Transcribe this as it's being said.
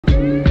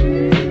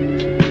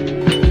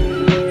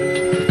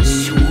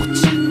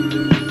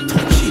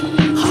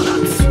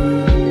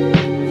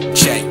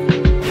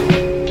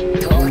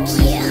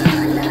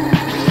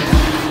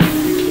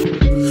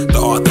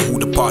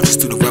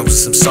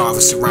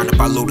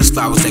lotus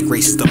flowers that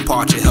graces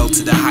departure. Held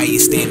to the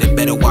highest standard,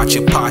 better watch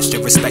your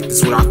posture. Respect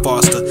is what I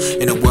foster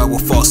in a world where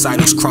false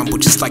idols crumble,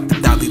 just like the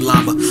Dalai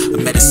Lama. A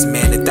medicine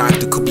man, a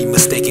doctor could be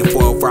mistaken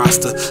for a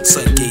roster.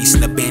 Sun gates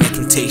and abandoned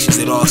temptations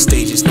at all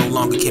stages no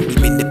longer can be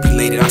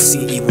manipulated. I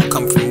see evil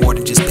come from more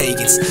than just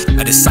pagans.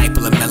 A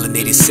disciple of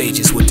melanated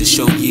sages with the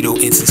Shoji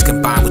incense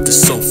combined with the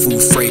soul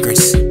food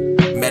fragrance.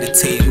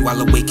 Meditating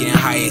while awakening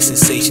higher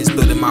sensations,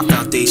 building my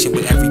foundation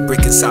with every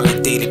brick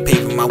consolidated,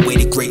 paving my way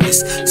to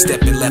greatness.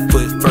 Stepping left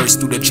foot first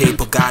through the jade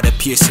pagoda,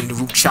 piercing the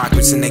root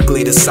chakras in that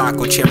glitter sock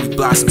or cherry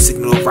blossom,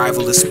 signal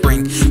arrival of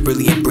spring.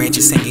 Brilliant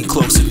branches hanging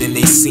closer than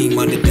they seem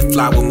under the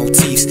flower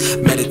motifs.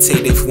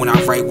 Meditative when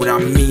I write what I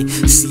mean,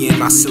 seeing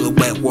my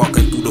silhouette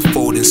walking through the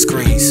folding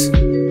screens.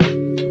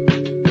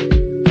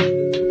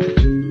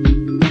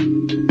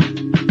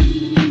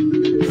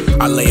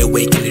 I lay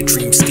awake in the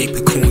dreamscape,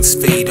 cocoons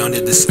fade under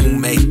the sume.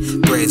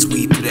 Threads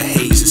weave through the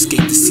haze,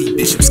 escape to see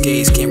Bishop's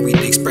gaze. Can't read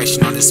the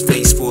expression on his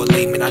face. For a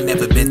layman, I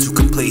never been too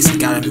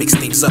complacent. Gotta mix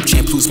things up,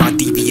 champ, lose my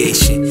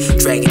deviation.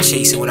 Dragon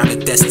chasing without a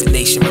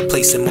destination,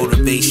 replacing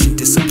motivation.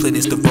 Discipline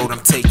is the road I'm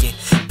taking.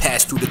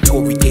 Pass through the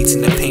Torii gates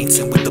in the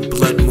painting with the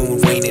blood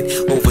moon raining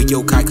over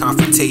yokai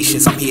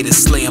confrontations. I'm here to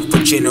slay them for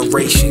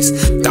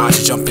generations.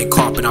 Dodge jumping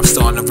carpet, I'm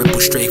still on the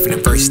ripple straight from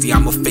adversity.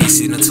 I'ma face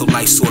it until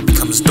life's sword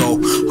becomes dull.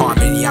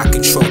 Harmony I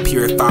control,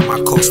 purify my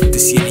coast with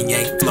this yin and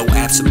yang flow.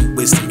 Absolute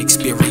wisdom,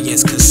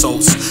 experience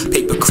consults.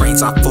 Paper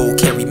cranes I fold,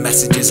 carry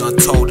messages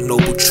untold.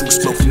 Noble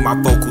truths flow from my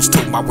vocals,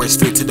 told my words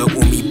straight to the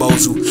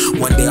umibozu.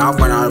 One day I'll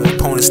run out of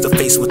opponents to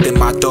face within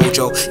my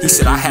dojo. He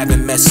said I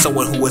haven't met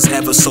someone who was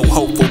ever so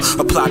hopeful.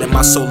 Applauding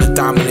my soul of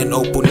diamond and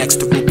opal next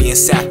to ruby and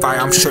sapphire.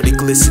 I'm sure they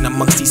glisten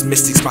amongst these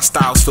mystics. My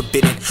style's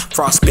forbidden,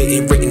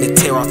 frostbitten, written to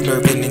tear off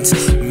nerve endings.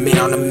 Men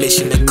on a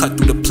mission to cut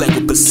through the plague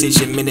with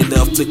precision. Men in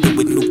the afflicted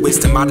with new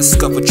wisdom. I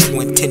discover true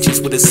intentions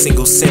with a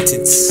single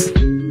sentence.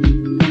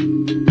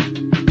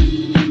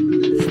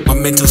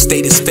 Mental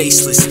state is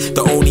faceless.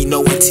 The only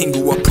knowing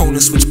tingle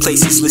opponents switch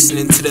places,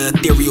 listening to the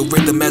ethereal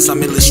rhythm as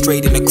I'm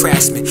illustrating a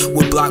craftsman.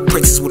 With block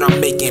prints is what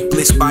I'm making.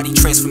 Bliss body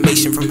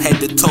transformation from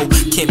head to toe.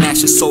 Can't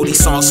match the soul.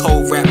 These songs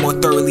hold rap more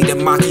thoroughly than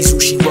Maki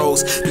sushi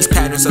rolls. These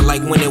patterns are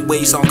like winning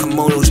waves on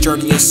kimonos,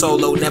 journey and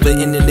solo, never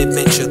ending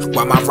adventure.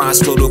 While my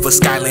rhymes float over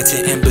skylands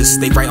and embers,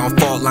 they write on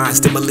fault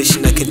lines,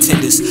 demolition of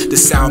contenders. The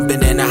sound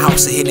been in a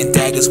house of hidden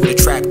daggers with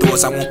the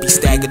trapdoors. I won't be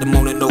staggered. The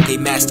Mononoke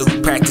master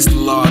who practiced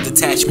the law of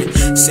detachment.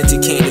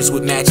 Scented candles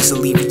with matches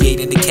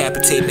alleviating,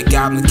 decapitating the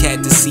goblin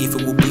cat to see if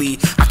it will bleed.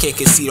 I can't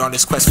concede on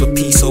this quest for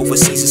peace,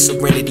 overseas of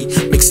serenity,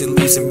 mixing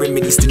leaves and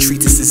remedies to treat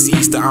this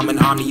disease. The I'm an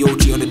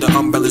omnioji under the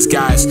umbrella's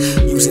guise,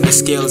 using the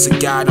scale as a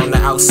guide on the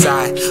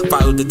outside.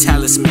 Follow the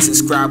talismans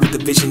inscribed with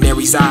the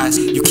visionary's eyes.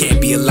 You can't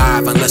be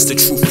alive unless the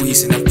truth,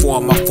 reason, and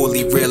form are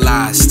fully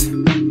realized.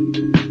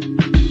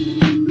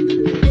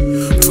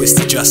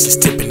 Twisted justice,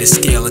 tipping the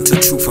scale until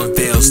truth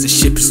unveils. The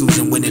ship is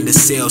losing, winning the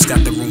sails.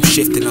 Got the room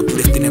shifting,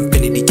 uplifting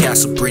infinity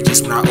castle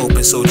bridges. When I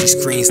open Shoji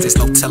screens, there's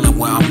no telling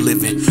where I'm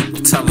living. No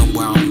telling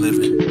where I'm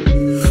living.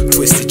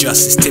 Twisted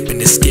justice, tipping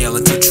the scale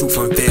until truth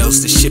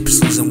unveils. The ship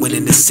is losing,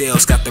 winning the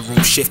sails. Got the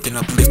room shifting,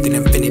 uplifting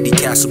infinity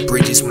castle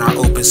bridges. When I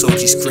open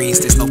Shoji screens,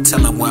 there's no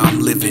telling where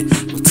I'm living.